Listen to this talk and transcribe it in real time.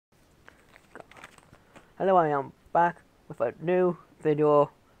Hello, I am back with a new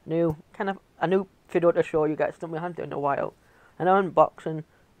video, a new video to show you guys something I haven't done in a while. An unboxing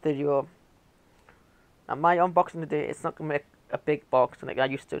video. And my unboxing today, it's not gonna be a big box like I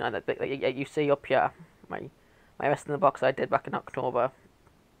used to. Now that big, like you see up here, my wrestling box I did back in October,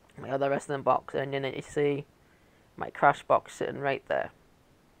 my other wrestling box, and then you see my Crash box sitting right there.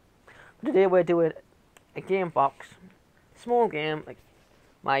 Today we're doing a game box, small game, like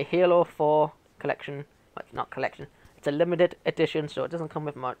my Halo 4 collection. Not collection. It's a limited edition, so it doesn't come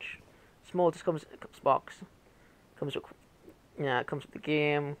with much. Small, just comes box. Comes with, it comes with the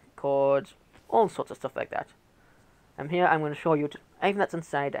game, cords, all sorts of stuff like that. And here I'm going to show you everything that's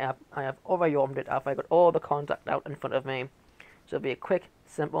inside. I have overwhelmed it. I've got all the contact out in front of me. So it'll be a quick,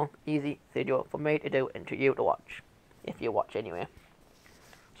 simple, easy video for me to do and to you to watch, if you watch anyway.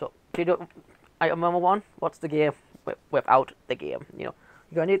 So video item number one. What's the game without the game? You're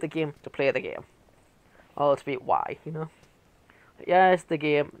gonna need the game to play the game. Oh, it's why, Yes, the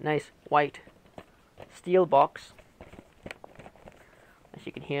game, nice white steel box. As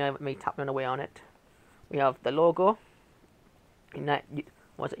you can hear me tapping away on it. We have the logo,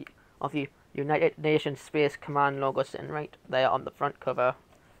 of the United Nations Space Command logo sitting right there on the front cover.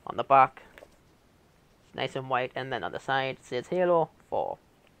 On the back, it's nice and white, and then on the side it says Halo 4.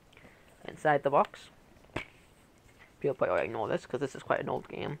 Inside the box, people probably already know this because this is quite an old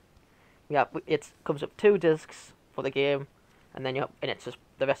game. It comes with 2 discs for the game, and then it's just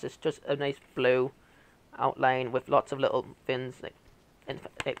the rest is just a nice blue outline with lots of little fins,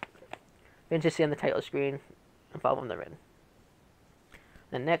 fins you see on the title screen and follow them they're in.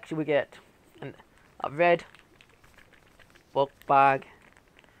 Then next we get a red book bag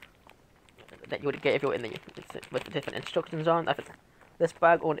that you would get if you were in with the different instructions on. This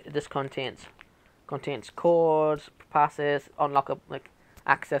bag contains codes, passes, unlockable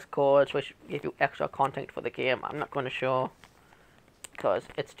access codes, which give you extra content for the game. I'm not going to show because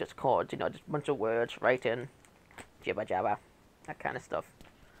it's just codes, just a bunch of words, writing, jibber jabber, that kind of stuff.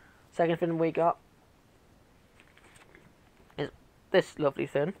 Second thing we got is this lovely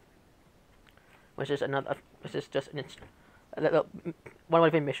thing, which is just a little one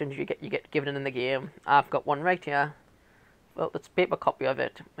of the missions you get given in the game. I've got one right here. Well, it's a paper copy of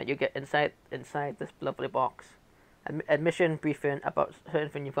it that you get inside this lovely box. A mission briefing about certain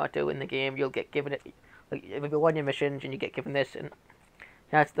thing you've got to do in the game. You'll get given it. It will be one of your missions, and you get given this. And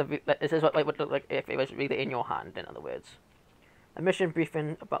this is what it would look like if it was really in your hand. In other words, a mission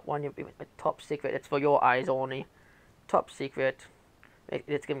briefing about one of your top secret. It's for your eyes only. Top secret.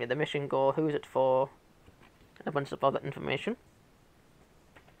 It's giving you the mission goal, who's it for, and a bunch of other information.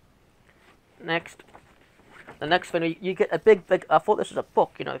 The next thing you get a big. I thought this was a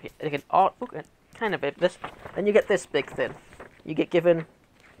book. Like an art book. Kind of this, then you get this big thing. You get given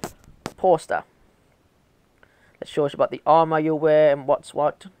a poster that shows you about the armor you wear and what's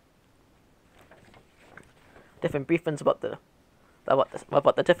what. Different briefings about the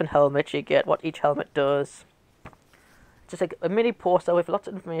different helmets you get, what each helmet does. Just like a mini poster with lots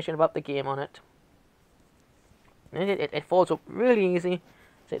of information about the game on it. And it folds up really easy.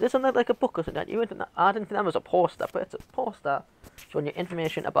 So this is not like a book or something. I didn't think that was a poster, but it's a poster showing you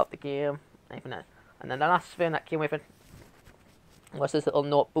information about the game. And then the last thing that came with it was this little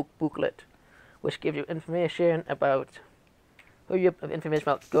notebook booklet, which gives you information about information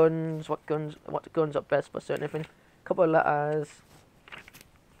about guns, what guns are best for certain things. A couple of letters.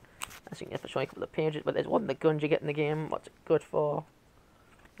 I think if I show you a couple of pages, but there's one of the guns you get in the game, what's it good for.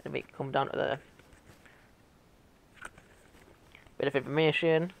 And we come down to the bit of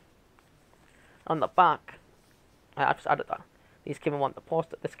information. On the back, I just added that. These came with the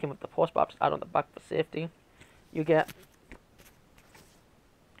poster. This came with the poster, but I'll just add on the back for safety. You get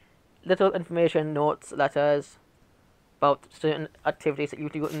little information, notes, letters about certain activities that you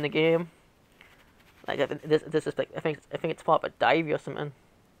do in the game. Like this is like I think it's part of a diary or something.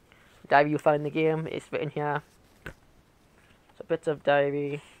 Diary you find in the game is written here. So bits of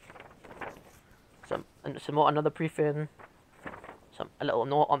diary. Another briefing. A little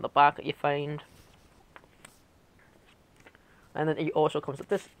note on the back that you find. And then it also comes with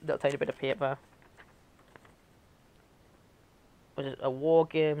this little tiny bit of paper, which is a War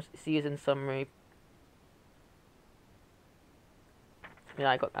Games season summary.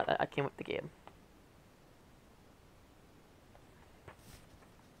 Yeah, I came with the game.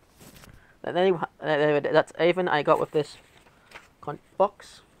 And then that's everything I got with this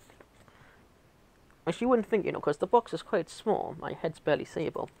box. Which you wouldn't think, because the box is quite small. My head's barely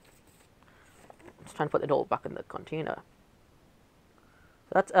seeable. I'm just trying to put it all back in the container.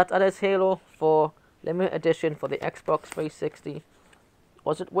 That is Halo 4 limited edition for the Xbox 360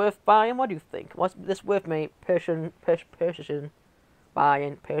 Was it worth buying? What do you think? Was this worth me purchasing,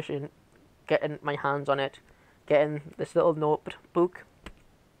 getting my hands on it, getting this little notebook,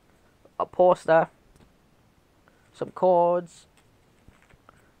 a poster, some chords,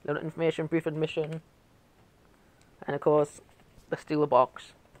 little information, brief admission, and of course the steel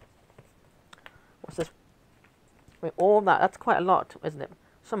box. What's this? Wait, all that, that's quite a lot, isn't it?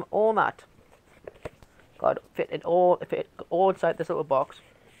 All that got fit all inside this little box,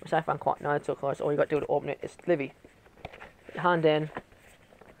 which I found quite nice. So of course all you got to do to open it is slivy. Put your hand in,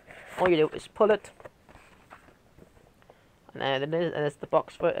 all you do is pull it, and then there's the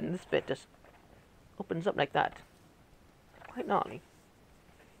box for it, and this bit just opens up like that. Quite gnarly.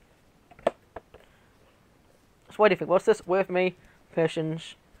 So what do you think? Was this worth me?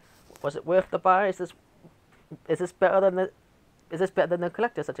 Patience. Was it worth the buy? Is this better than the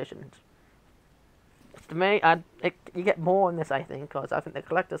collector's editions? To me, you get more in this, I think, because I think the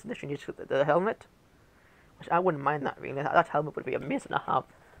collector's edition you just the helmet, which I wouldn't mind that really. That helmet would be amazing to have.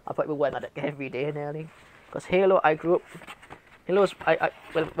 I'd probably wear that every day nearly. Because Halo, I grew up. Halo was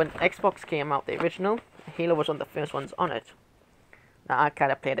when Xbox came out, the original Halo was one of the first ones on it. Now I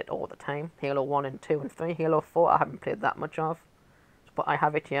kind of played it all the time. Halo 1 and 2 and 3. Halo 4 I haven't played that much of, but I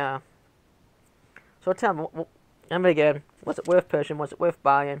have it here. So tell me, again, was it worth purchasing? Was it worth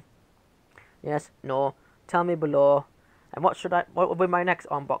buying? Yes, no. Tell me below. And what will be my next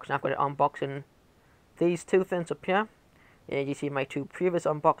unboxing? I've got it unboxing these two things up here. Yeah, you see my two previous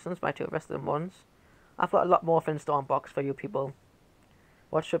unboxings, my two rest of the ones. I've got a lot more things to unbox for you people.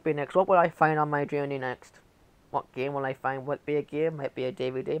 What should be next? What will I find on my journey next? What game will I find? Will it be a game? Might be a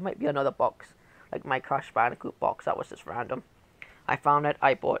DVD? Might be another box. Like my Crash Bandicoot box. That was just random. I found it,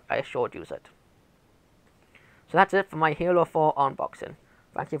 I bought, I showed you it. So that's it for my Halo 4 unboxing.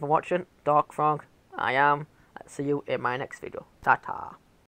 Thank you for watching. Dark Frog, I am. I'll see you in my next video. Ta-ta.